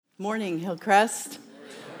Morning, Hillcrest.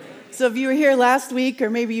 So if you were here last week,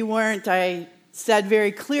 or maybe you weren't, I said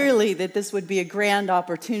very clearly that this would be a grand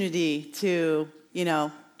opportunity to,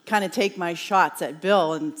 kind of take my shots at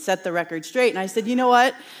Bill and set the record straight. And I said, you know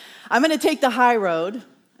what? I'm going to take the high road,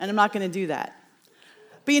 and I'm not going to do that.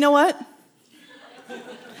 But you know what?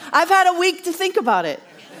 I've had a week to think about it.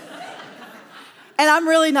 And I'm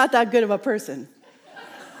really not that good of a person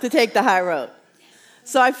to take the high road.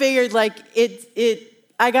 So I figured,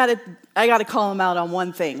 I gotta call him out on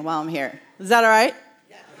one thing while I'm here. Is that all right?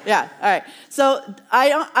 Yeah. All right. So I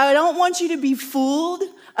don't want you to be fooled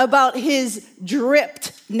about his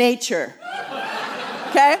dripped nature.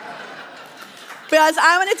 Okay? Because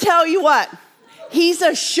I'm going to tell you what. He's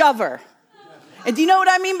a shover. And do you know what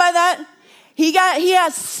I mean by that? He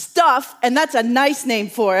has stuff, and that's a nice name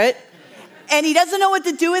for it. And he doesn't know what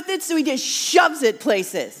to do with it, so he just shoves it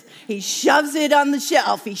places. He shoves it on the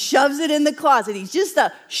shelf. He shoves it in the closet. He's just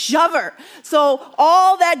a shover. So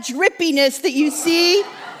all that drippiness that you see,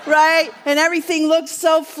 right? And everything looks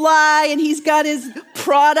so fly, and he's got his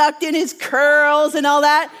product in his curls and all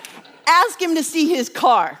that. Ask him to see his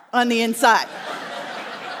car on the inside.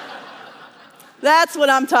 That's what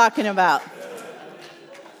I'm talking about.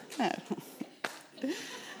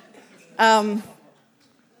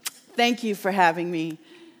 Thank you for having me.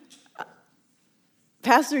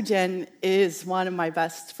 Pastor Jen is one of my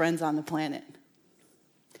best friends on the planet.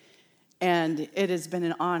 And it has been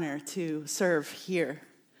an honor to serve here.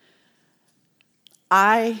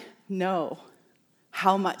 I know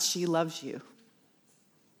how much she loves you.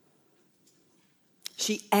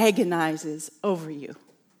 She agonizes over you.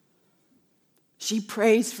 She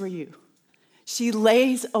prays for you. She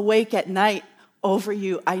lays awake at night over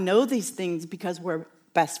you. I know these things because we're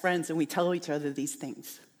best friends and we tell each other these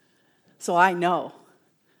things. So I know.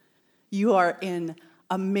 You are in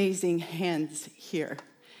amazing hands here.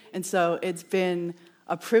 And so it's been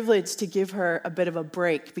a privilege to give her a bit of a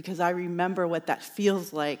break because I remember what that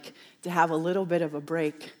feels like to have a little bit of a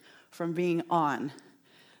break from being on.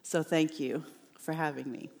 So thank you for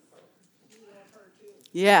having me.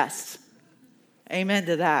 Yes. Amen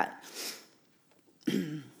to that.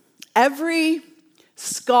 Every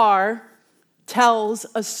scar tells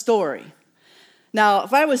a story. Now,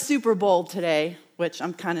 if I was super bold today, which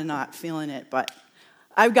I'm kind of not feeling it, but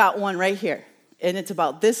I've got one right here, and it's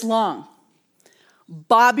about this long.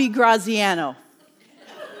 Bobby Graziano.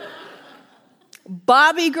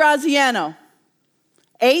 Bobby Graziano,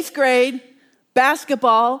 8th grade,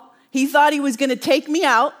 basketball. He thought he was going to take me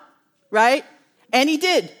out, right? And he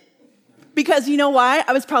did. Because you know why?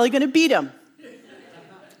 I was probably going to beat him.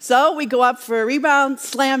 So we go up for a rebound,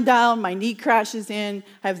 slam down, my knee crashes in.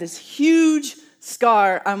 I have this huge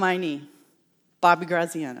scar on my knee. Bobby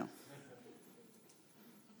Graziano.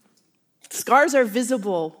 Scars are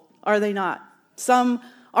visible, are they not? Some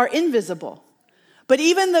are invisible. But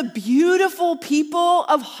even the beautiful people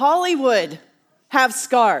of Hollywood have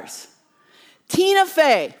scars. Tina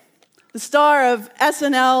Fey, the star of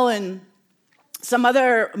SNL and some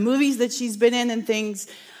other movies that she's been in and things,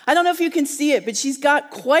 I don't know if you can see it, but she's got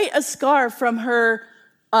quite a scar from her,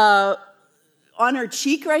 on her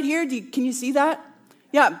cheek right here. Can you see that?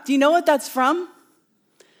 Yeah. Do you know what that's from?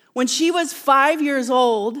 When she was 5 years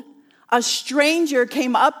old, a stranger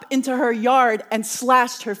came up into her yard and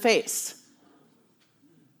slashed her face.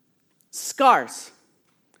 Scars.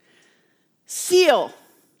 Seal.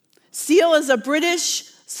 Seal is a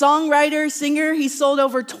British songwriter, singer. He sold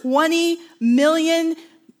over 20 million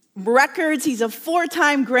records. He's a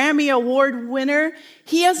 4-time Grammy Award winner.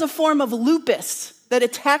 He has a form of lupus that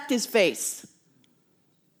attacked his face.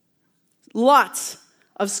 Lots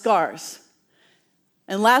of scars.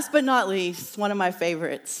 And last but not least, one of my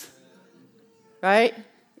favorites, right?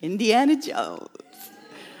 Indiana Jones.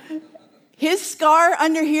 His scar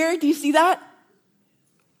under here, do you see that?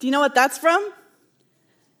 Do you know what that's from?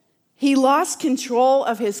 He lost control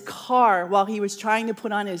of his car while he was trying to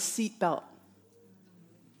put on his seatbelt.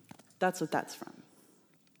 That's what that's from.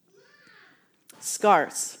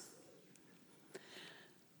 Scars.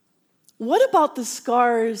 What about the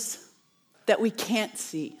scars that we can't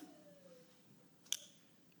see?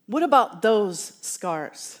 What about those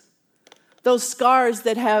scars? Those scars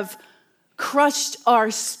that have crushed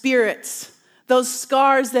our spirits. Those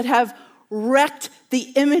scars that have wrecked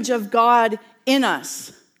the image of God in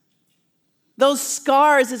us. Those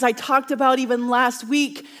scars, as I talked about even last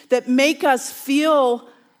week, that make us feel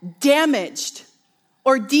damaged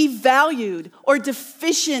or devalued or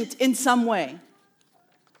deficient in some way.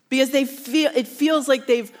 Because it feels like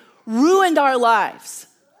they've ruined our lives.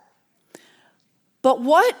 But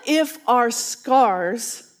what if our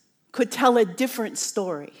scars could tell a different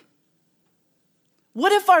story?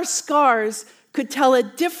 What if our scars could tell a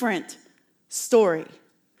different story?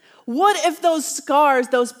 What if those scars,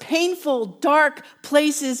 those painful, dark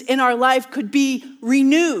places in our life could be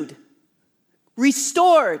renewed,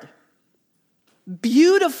 restored,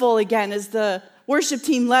 beautiful again, as the worship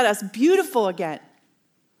team led us, beautiful again?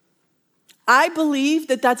 I believe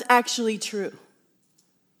that that's actually true.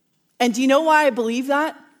 And do you know why I believe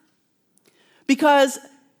that? Because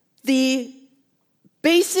the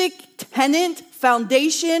basic tenet,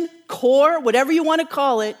 foundation, core, whatever you want to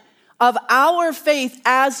call it, of our faith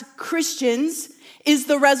as Christians is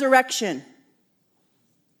the resurrection.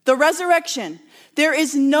 The resurrection. There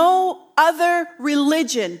is no other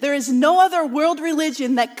religion, there is no other world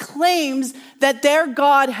religion that claims that their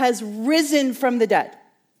God has risen from the dead.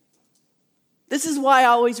 This is why I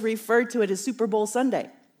always refer to it as Super Bowl Sunday.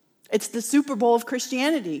 It's the Super Bowl of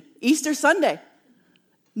Christianity, Easter Sunday.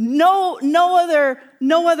 No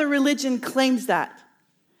other religion claims that.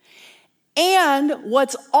 And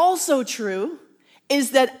what's also true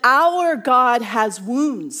is that our God has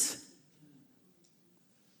wounds.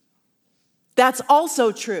 That's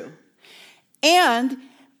also true. And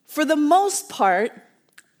for the most part,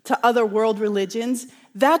 to other world religions,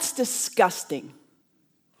 that's disgusting.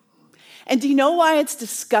 And do you know why it's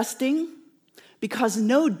disgusting? Because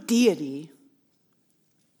no deity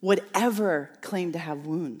would ever claim to have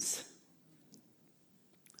wounds.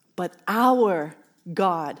 But our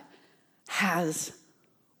God has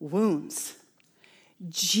wounds.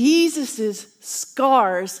 Jesus'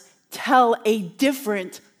 scars tell a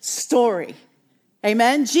different story.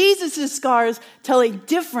 Amen? Jesus' scars tell a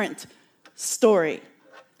different story.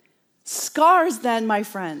 Scars, then, my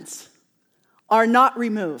friends, are not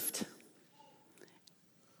removed.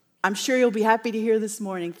 I'm sure you'll be happy to hear this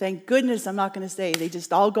morning. Thank goodness I'm not going to say they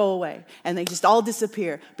just all go away and they just all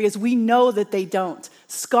disappear, because we know that they don't.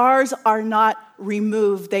 Scars are not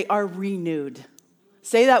removed, they are renewed.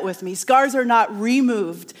 Say that with me. Scars are not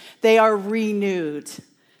removed, they are renewed.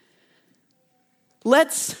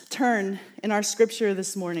 Let's turn in our scripture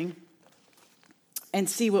this morning and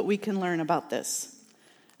see what we can learn about this.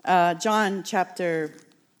 John chapter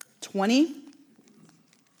 20.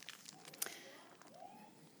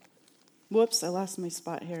 Whoops, I lost my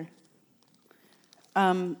spot here.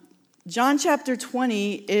 John chapter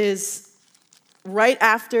 20 is right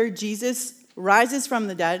after Jesus rises from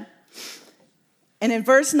the dead. And in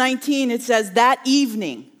verse 19, it says, that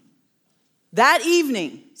evening.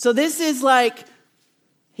 So this is like,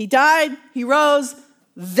 he died, he rose,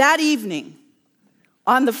 that evening.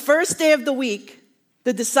 On the first day of the week,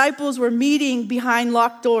 the disciples were meeting behind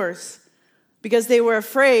locked doors because they were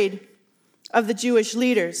afraid of the Jewish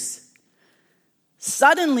leaders.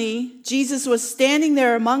 Suddenly, Jesus was standing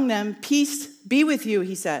there among them. Peace be with you,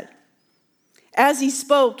 he said. As he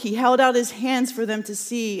spoke, he held out his hands for them to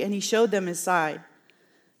see, and he showed them his side.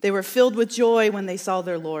 They were filled with joy when they saw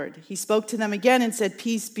their Lord. He spoke to them again and said,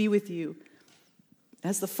 peace be with you.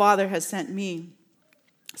 As the Father has sent me,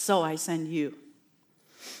 so I send you.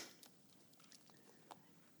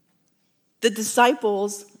 The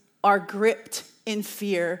disciples are gripped in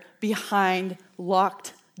fear behind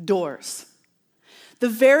locked doors. The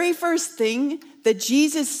very first thing that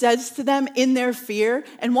Jesus says to them in their fear,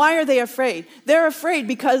 and why are they afraid? They're afraid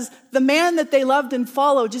because the man that they loved and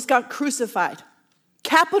followed just got crucified.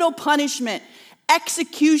 Capital punishment,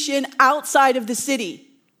 execution outside of the city.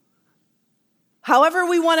 However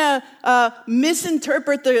we want to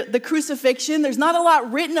misinterpret the crucifixion, there's not a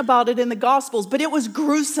lot written about it in the Gospels, but it was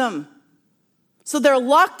gruesome. So they're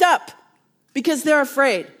locked up because they're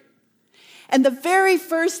afraid. And the very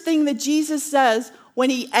first thing that Jesus says when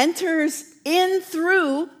he enters in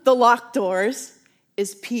through the locked doors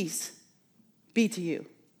is peace be to you.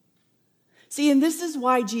 See, and this is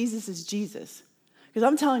why Jesus is Jesus. Because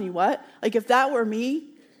I'm telling you what, like if that were me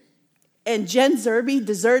and Jen Zerby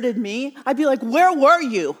deserted me, I'd be like, where were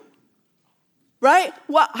you? Right?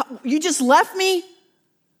 What, you just left me?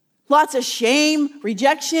 Lots of shame,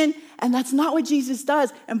 rejection, and that's not what Jesus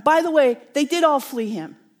does. And by the way, they did all flee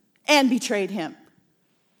him and betrayed him.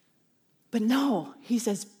 But no, he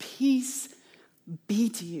says, peace be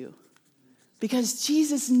to you. Because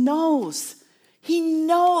Jesus knows. He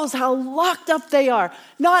knows how locked up they are.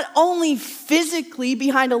 Not only physically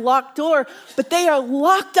behind a locked door, but they are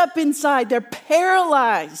locked up inside. They're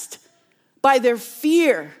paralyzed by their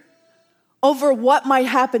fear over what might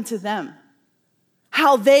happen to them.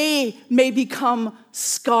 How they may become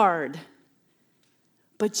scarred.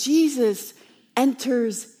 But Jesus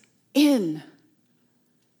enters in.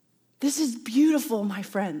 This is beautiful, my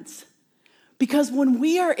friends. Because when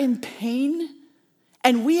we are in pain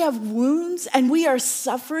and we have wounds and we are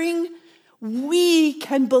suffering, we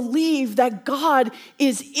can believe that God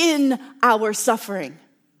is in our suffering.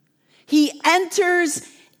 He enters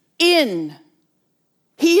in.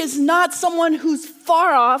 He is not someone who's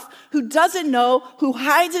far off, who doesn't know, who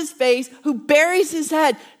hides his face, who buries his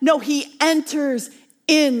head. No, he enters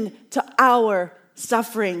into our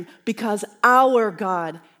suffering because our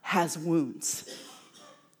God has wounds.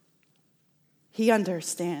 He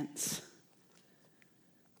understands.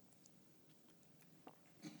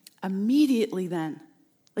 Immediately then,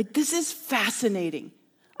 this is fascinating.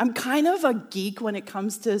 I'm kind of a geek when it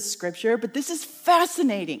comes to scripture, but this is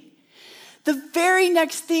fascinating. The very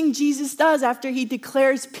next thing Jesus does after he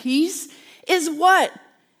declares peace is what?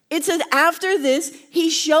 It said after this, he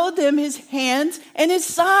showed them his hands and his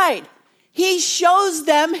side. He shows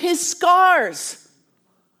them his scars.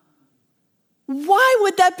 Why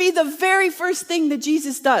would that be the very first thing that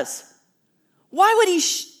Jesus does? Why would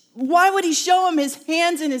he show them his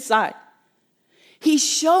hands and his side? He's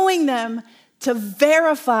showing them to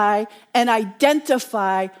verify and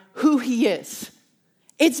identify who he is.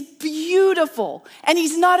 It's beautiful. And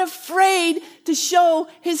he's not afraid to show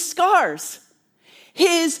his scars.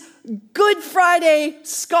 His Good Friday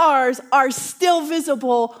scars are still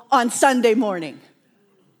visible on Sunday morning.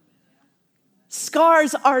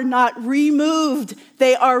 Scars are not removed,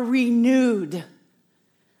 they are renewed.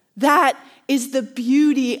 That is the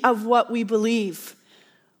beauty of what we believe.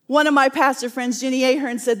 One of my pastor friends, Jenny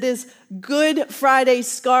Ahern, said this: Good Friday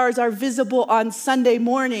scars are visible on Sunday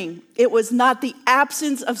morning. It was not the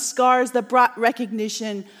absence of scars that brought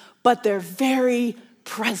recognition, but their very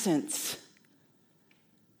presence.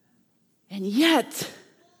 And yet,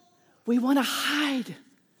 we want to hide.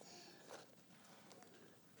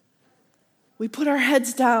 We put our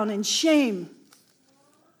heads down in shame.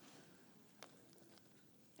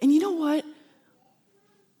 And you know what?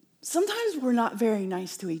 Sometimes we're not very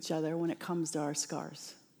nice to each other when it comes to our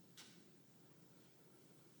scars.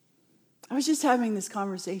 I was just having this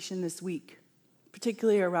conversation this week,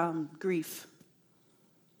 particularly around grief.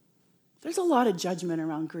 There's a lot of judgment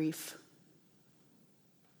around grief.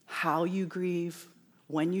 How you grieve,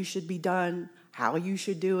 when you should be done, how you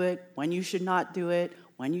should do it, when you should not do it,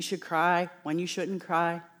 when you should cry, when you shouldn't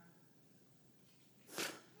cry.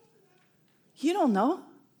 You don't know.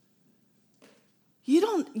 You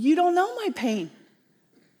don't know my pain.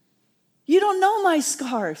 You don't know my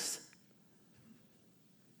scars.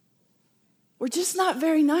 We're just not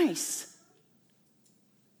very nice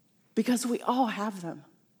because we all have them.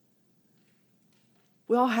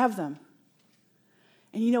 We all have them.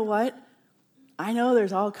 And you know what? I know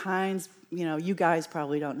there's all kinds, you guys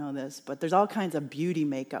probably don't know this, but there's all kinds of beauty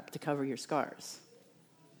makeup to cover your scars.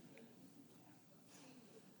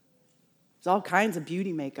 There's all kinds of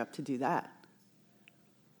beauty makeup to do that.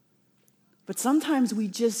 But sometimes we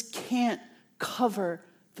just can't cover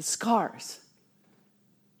the scars.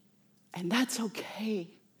 And that's okay.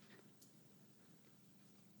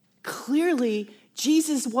 Clearly,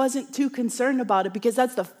 Jesus wasn't too concerned about it because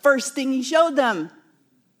that's the first thing he showed them.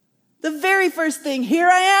 The very first thing, here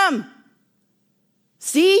I am.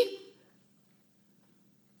 See?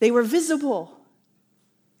 They were visible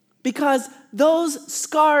because those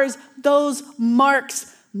scars, those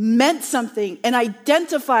marks meant something and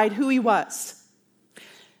identified who he was.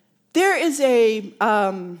 There is I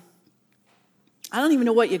don't even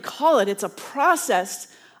know what you call it. It's a process,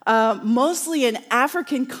 mostly in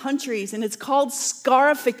African countries, and it's called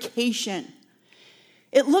scarification.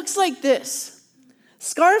 It looks like this.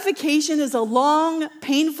 Scarification is a long,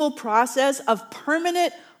 painful process of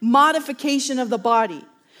permanent modification of the body.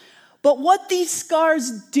 But what these scars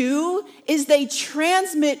do is they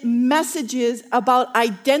transmit messages about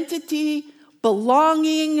identity,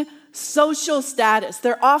 belonging, social status.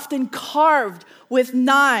 They're often carved with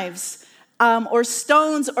knives or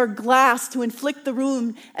stones or glass to inflict the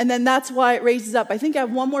wound, and then that's why it raises up. I think I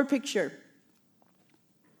have one more picture.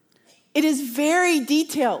 It is very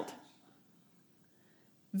detailed.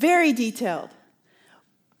 Very detailed.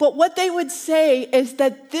 But what they would say is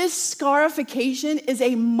that this scarification is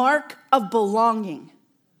a mark of belonging.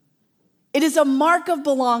 It is a mark of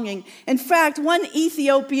belonging. In fact, one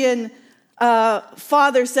Ethiopian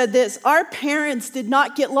father said this: our parents did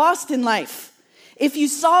not get lost in life. If you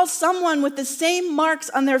saw someone with the same marks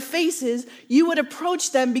on their faces, you would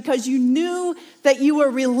approach them because you knew that you were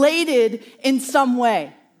related in some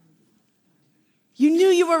way. You knew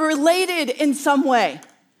you were related in some way.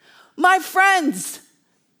 My friends,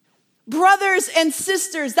 brothers and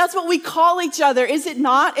sisters, that's what we call each other, is it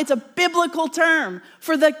not? It's a biblical term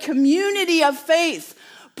for the community of faith.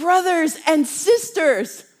 Brothers and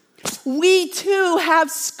sisters, we too have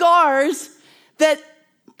scars that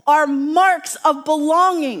are marks of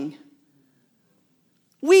belonging.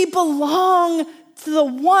 We belong to the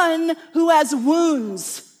one who has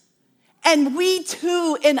wounds. And we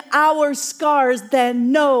too, in our scars,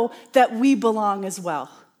 then know that we belong as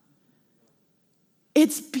well.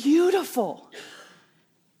 It's beautiful.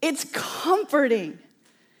 It's comforting.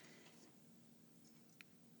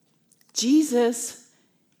 Jesus,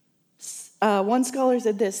 one scholar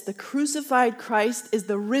said this: the crucified Christ is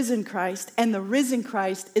the risen Christ, and the risen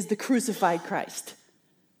Christ is the crucified Christ.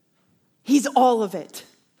 He's all of it.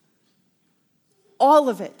 All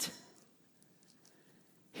of it.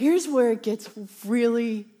 Here's where it gets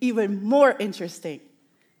really even more interesting.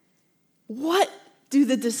 What do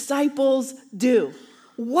the disciples do?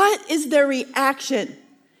 What is their reaction?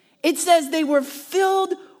 It says they were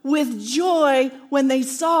filled with joy when they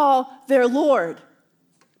saw their Lord.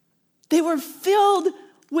 They were filled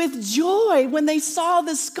with joy when they saw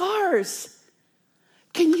the scars.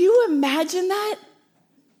 Can you imagine that?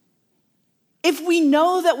 If we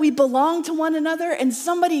know that we belong to one another and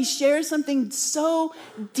somebody shares something so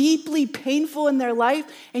deeply painful in their life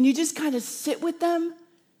and you just kind of sit with them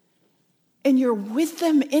and you're with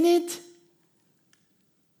them in it,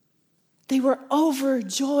 they were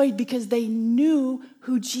overjoyed because they knew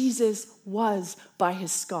who Jesus was by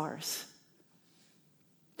his scars.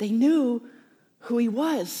 They knew who he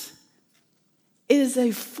was. It is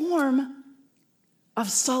a form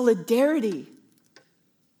of solidarity.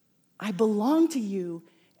 I belong to you,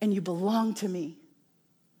 and you belong to me.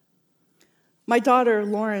 My daughter,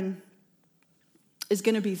 Lauren, is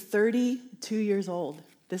going to be 32 years old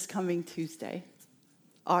this coming Tuesday,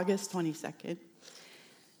 August 22nd.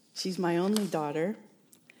 She's my only daughter.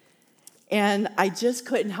 And I just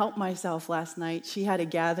couldn't help myself last night. She had a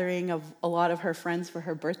gathering of a lot of her friends for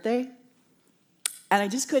her birthday, and I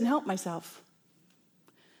just couldn't help myself.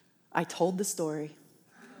 I told the story.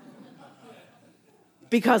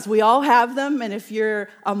 Because we all have them, and if you're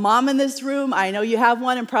a mom in this room, I know you have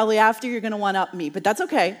one, and probably after you're going to one-up me, but that's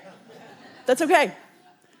okay. That's okay.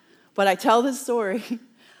 But I tell the story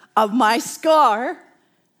of my scar,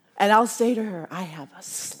 and I'll say to her, I have a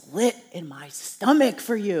slit in my stomach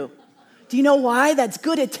for you. Do you know why? That's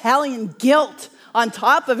good Italian guilt on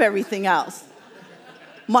top of everything else.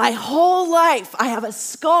 My whole life, I have a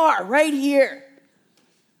scar right here.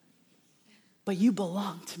 But you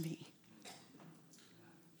belong to me.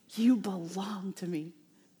 You belong to me.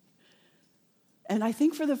 And I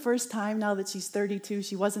think for the first time, now that she's 32,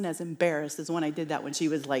 she wasn't as embarrassed as when I did that when she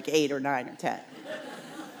was like 8 or 9 or 10.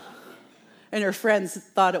 And her friends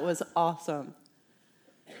thought it was awesome.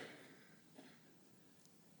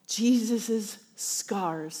 Jesus'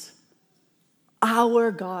 scars.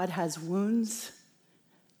 Our God has wounds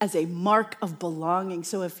as a mark of belonging.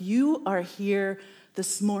 So if you are here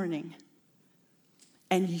this morning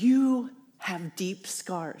and you have deep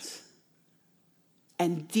scars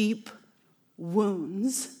and deep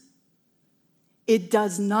wounds, it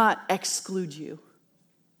does not exclude you.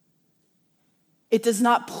 It does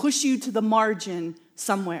not push you to the margin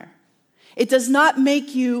somewhere. It does not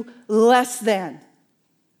make you less than.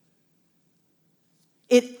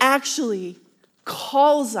 It actually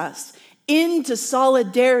calls us into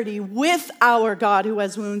solidarity with our God who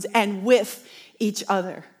has wounds and with each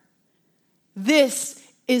other. This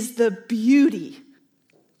is the beauty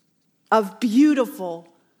of beautiful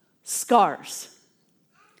scars.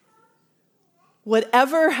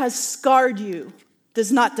 Whatever has scarred you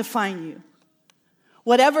does not define you.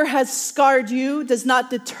 Whatever has scarred you does not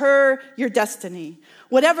deter your destiny.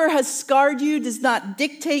 Whatever has scarred you does not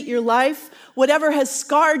dictate your life. Whatever has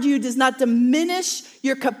scarred you does not diminish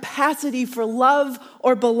your capacity for love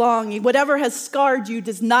or belonging. Whatever has scarred you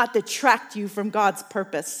does not detract you from God's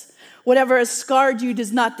purpose. Whatever has scarred you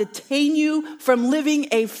does not detain you from living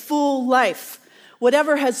a full life.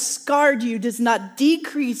 Whatever has scarred you does not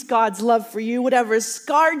decrease God's love for you. Whatever has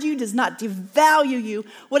scarred you does not devalue you.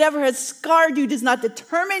 Whatever has scarred you does not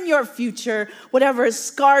determine your future. Whatever has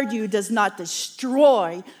scarred you does not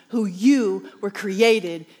destroy who you were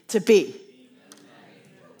created to be.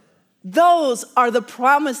 Those are the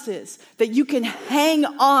promises that you can hang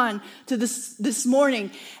on to this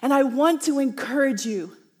morning. And I want to encourage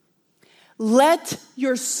you. Let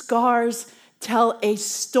your scars tell a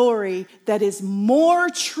story that is more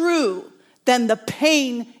true than the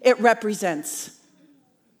pain it represents.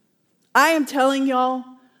 I am telling y'all,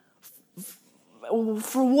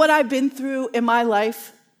 for what I've been through in my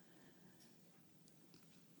life,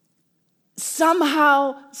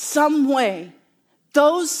 somehow, some way,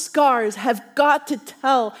 those scars have got to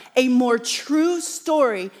tell a more true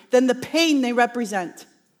story than the pain they represent.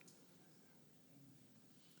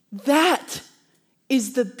 That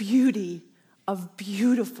is the beauty of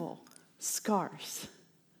beautiful scars.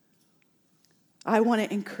 I want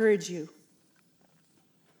to encourage you.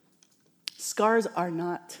 Scars are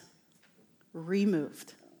not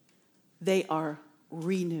removed. They are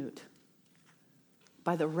renewed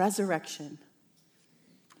by the resurrection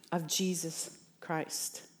of Jesus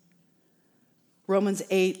Christ. Romans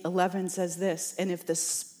 8:11 says this, and if the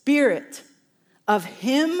Spirit of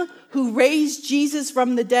him who raised Jesus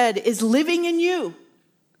from the dead is living in you,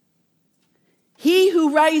 he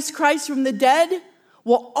who raised Christ from the dead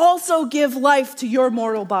will also give life to your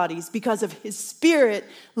mortal bodies because of his Spirit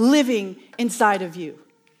living inside of you.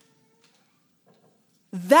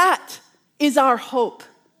 That is our hope.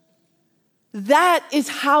 That is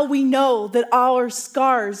how we know that our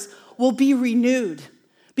scars will be renewed.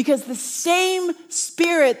 Because the same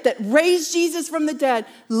Spirit that raised Jesus from the dead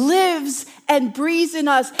lives and breathes in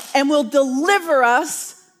us and will deliver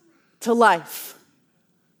us to life.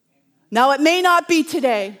 Now, it may not be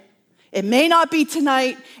today, it may not be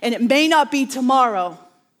tonight, and it may not be tomorrow,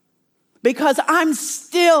 because I'm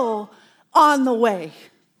still on the way.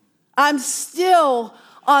 I'm still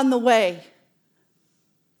on the way.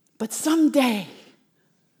 But someday,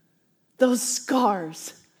 those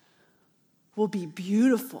scars will be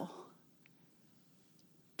beautiful.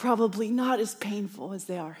 Probably not as painful as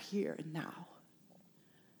they are here and now.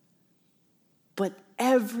 But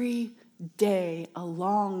every day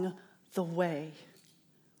along the way,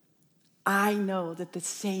 I know that the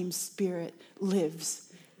same Spirit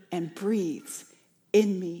lives and breathes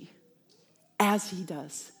in me as he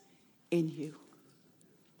does in you.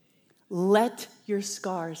 Let your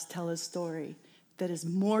scars tell a story that is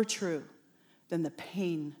more true than the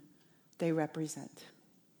pain they represent.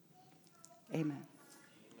 Amen.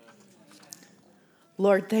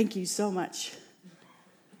 Lord, thank you so much.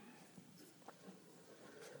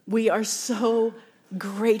 We are so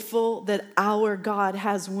grateful that our God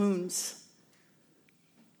has wounds.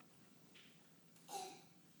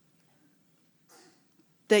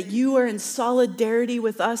 That you are in solidarity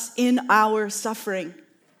with us in our suffering.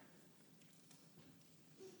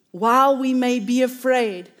 While we may be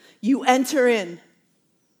afraid, you enter in.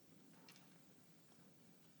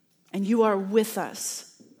 And you are with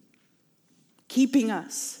us, keeping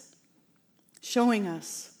us, showing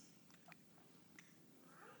us.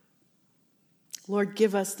 Lord,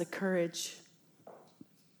 give us the courage.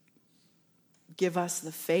 Give us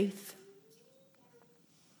the faith.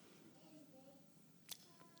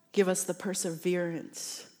 Give us the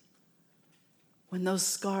perseverance when those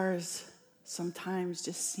scars sometimes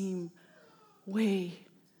just seem way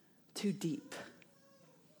too deep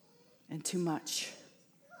and too much.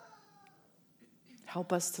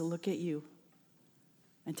 Help us to look at you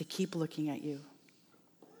and to keep looking at you.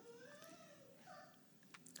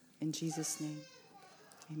 In Jesus' name,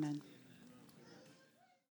 amen.